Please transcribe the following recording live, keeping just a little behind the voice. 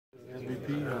MVP,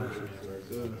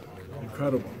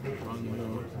 incredible.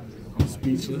 I'm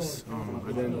speechless.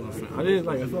 I didn't know.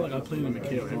 I felt like I played in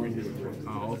McHale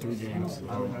all 3 games.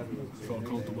 Felt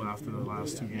comfortable after the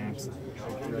last 2 games.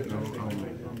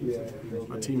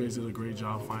 My teammates did a great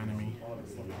job finding me.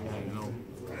 And,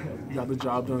 we got the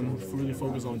job done. Really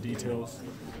focused on details.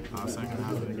 Second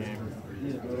half of the game.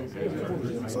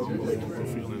 It's an unbelievable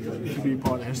feeling. You can be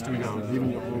part of history now,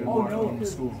 leaving your own mark on the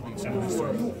school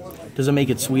history. Does it make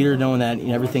it sweeter knowing that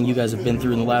everything you guys have been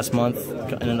through in the last month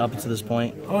and up to this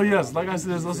point? Oh yes, like I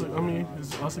said, it's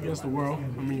us against the world.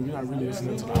 We're not really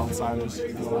listening to the outsiders.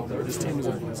 This team is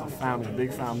a family, a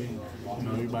big family.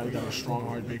 Everybody got a strong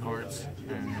heart, big hearts,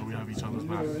 and we have each other's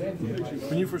back.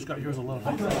 When you first got here, there was a lot of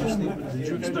hype, obviously. Did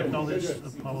you expect all this?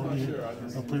 Probably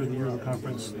a player of the year of the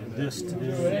conference, this to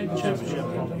the championship.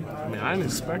 I didn't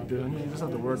expect it. You just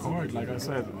have to work hard. Like I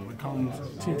said, when it comes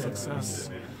to team success,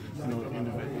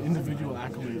 individual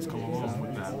accolades come along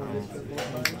with that.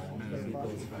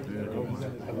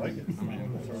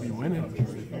 We winning.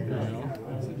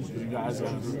 You guys,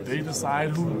 they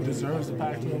decide who deserves the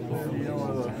Pac-12 player of the year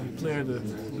or the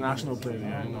national player of the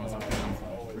year. It's up to them.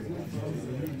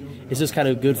 Is this kind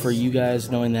of good for you guys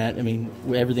knowing that,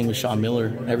 everything with Sean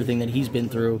Miller, everything that he's been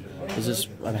through, is this,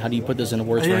 how do you put this into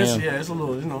words for him? Yeah, it's a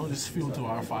little, just fuel to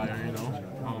our fire,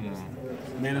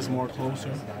 made us more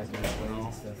closer,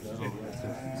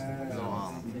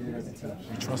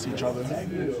 we trust each other,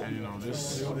 and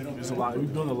there's a lot. We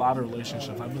build a lot of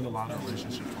relationships. I built a lot of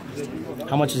relationships on this team.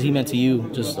 How much has he meant to you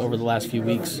just over the last few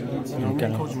weeks? Me and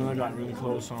Coach Miller got really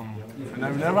close. And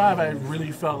I've never have I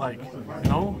really felt like,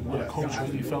 what a coach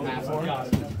really felt before.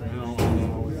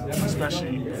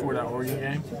 Especially before that Oregon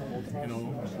game.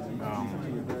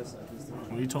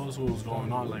 When he told us what was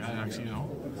going on, like I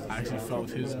actually felt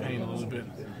his pain a little bit.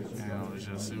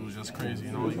 It was just crazy.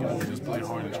 You can just play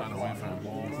hard and try to win for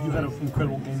him. You had an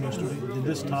incredible game yesterday. Did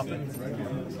this top it?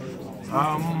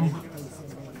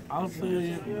 I'll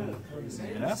say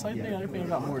yes. I think I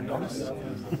got more dunks.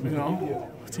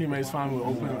 Teammates find me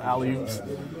open alley-oops,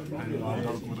 and I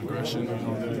dunk with aggression.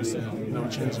 They're just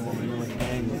changing what we do in the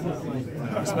game.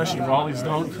 Especially Raleigh's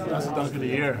dunk. That's the dunk of the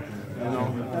year. I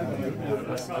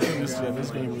think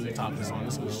this game really topped us on.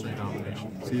 This was straight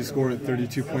domination. So you scored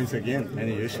 32 points again, and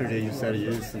yesterday you said you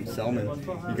used some Selman.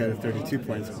 You got 32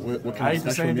 points. What kind of special meal? I ate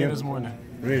the same thing this morning.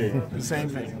 Really? The same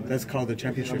thing. That's called the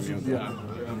championship meal. Yeah.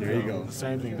 There you go. The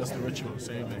same thing. That's the ritual.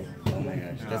 Same thing. Oh my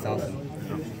gosh, that's awesome.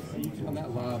 On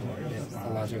that lob,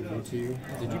 Elijah threw to you.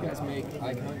 Did you guys make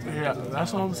eye contact? Yeah,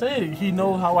 that's what I'm saying. He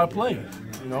knows how I play.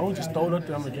 Just throw it up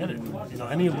there and get it.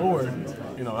 Any lower,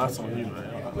 that's on you.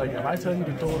 Like if I tell you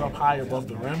to throw it up high above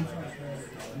the rim,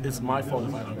 it's my fault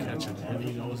if I don't catch it. And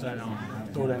he knows that.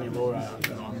 Throw it any lower,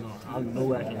 I know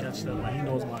where I can catch that. But he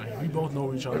knows we both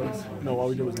know each other. All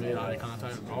we do is make eye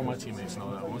contact. All my teammates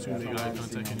know that. Once we make eye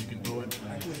contact and you can throw it,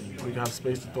 we have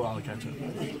space to throw, I'll catch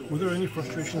it. Were there any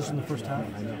frustrations in the first half?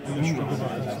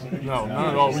 No, not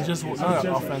at all. None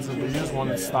of offensive. We just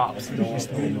wanted stops.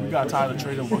 We got tired of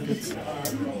trading buckets.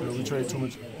 We traded too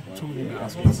many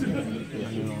baskets. We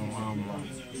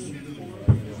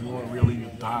weren't really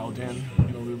dialed in.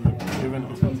 We were given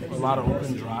a lot of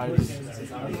open drives.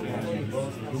 And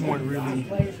we weren't really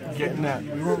getting that.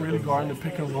 We weren't really guarding the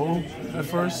pick and roll at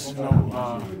first.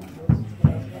 I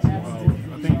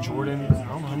think Jordan, I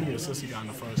don't know how many assists he got in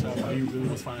the first half, but he really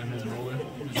was finding his role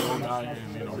guy,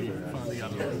 and we finally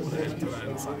got to into that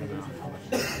inside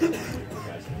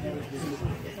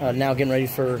now. Now getting ready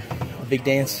for a big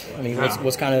dance.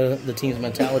 What's kind of the team's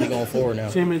mentality going forward now?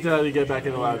 Team mentality, get back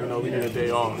in the lab. We need a day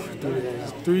off.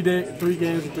 3 games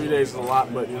in 3 days is a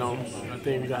lot, but I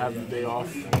think we gotta have the day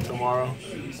off tomorrow.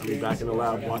 I'll be back in the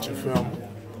lab watching film.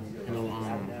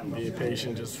 Being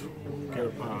patient, just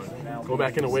go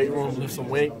back in the weight room, lift some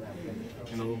weight.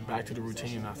 Back to the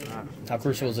routine after that. How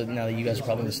crucial is it now that you guys are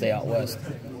probably going to stay out west?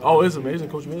 Oh, it's amazing.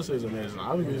 Coach Miller says it's amazing. I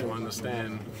don't even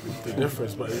understand the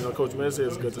difference, but Coach Miller says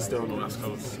it's good to stay on the West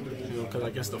Coast. Because I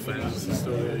guess the fans are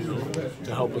still there,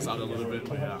 to help us out a little bit.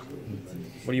 But yeah.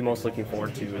 What are you most looking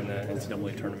forward to in the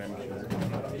NCAA tournament?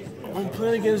 I'm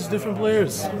playing against different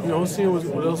players. Seeing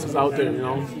what else is out there.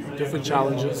 Different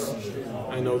challenges.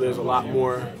 I know there's a lot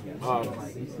more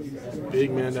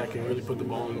big men that can really put the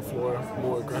ball on the floor,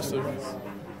 more aggressive.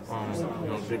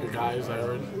 Bigger guys, I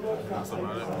heard. That's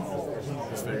about it.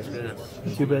 It's their experience.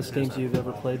 Two best games you've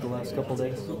ever played the last couple of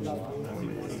days?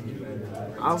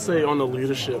 I'll say on the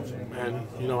leadership, and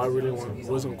I really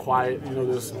wasn't quiet.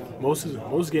 There's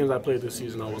most games I played this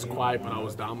season, I was quiet, but I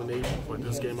was dominating. But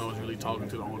this game, I was really talking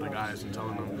to the older guys and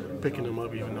telling them, picking them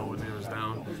up, even though they was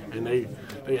down. And they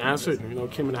answered.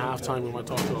 Came in the halftime when I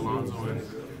talked to Alonzo, and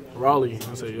Raleigh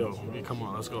and say, yo, hey, come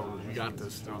on, let's go. You got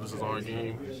this. You know, this is our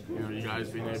game. You know, you guys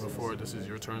been there before. This is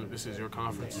your turn. This is your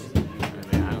conference.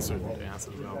 And they answered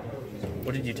well.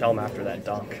 What did you tell him after that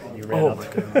dunk? You ran Oh up. my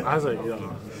God. I was like,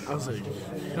 yo,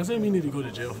 doesn't mean need to go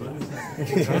to jail for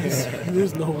that.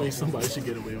 There's no way somebody should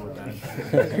get away with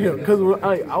that. You know, because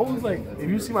I was like, if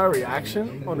you see my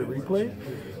reaction on the replay,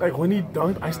 like when he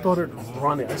dunked, I started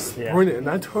running, I sprinted, and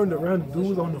I turned around, the dude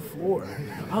was on the floor.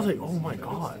 I was like, oh my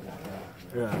God.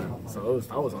 Yeah, so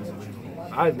that was unbelievable.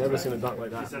 I've never seen a dunk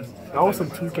like that. That was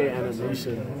some 2K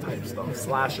animation type stuff,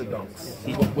 slasher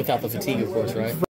dunks. Without the fatigue, of course, right?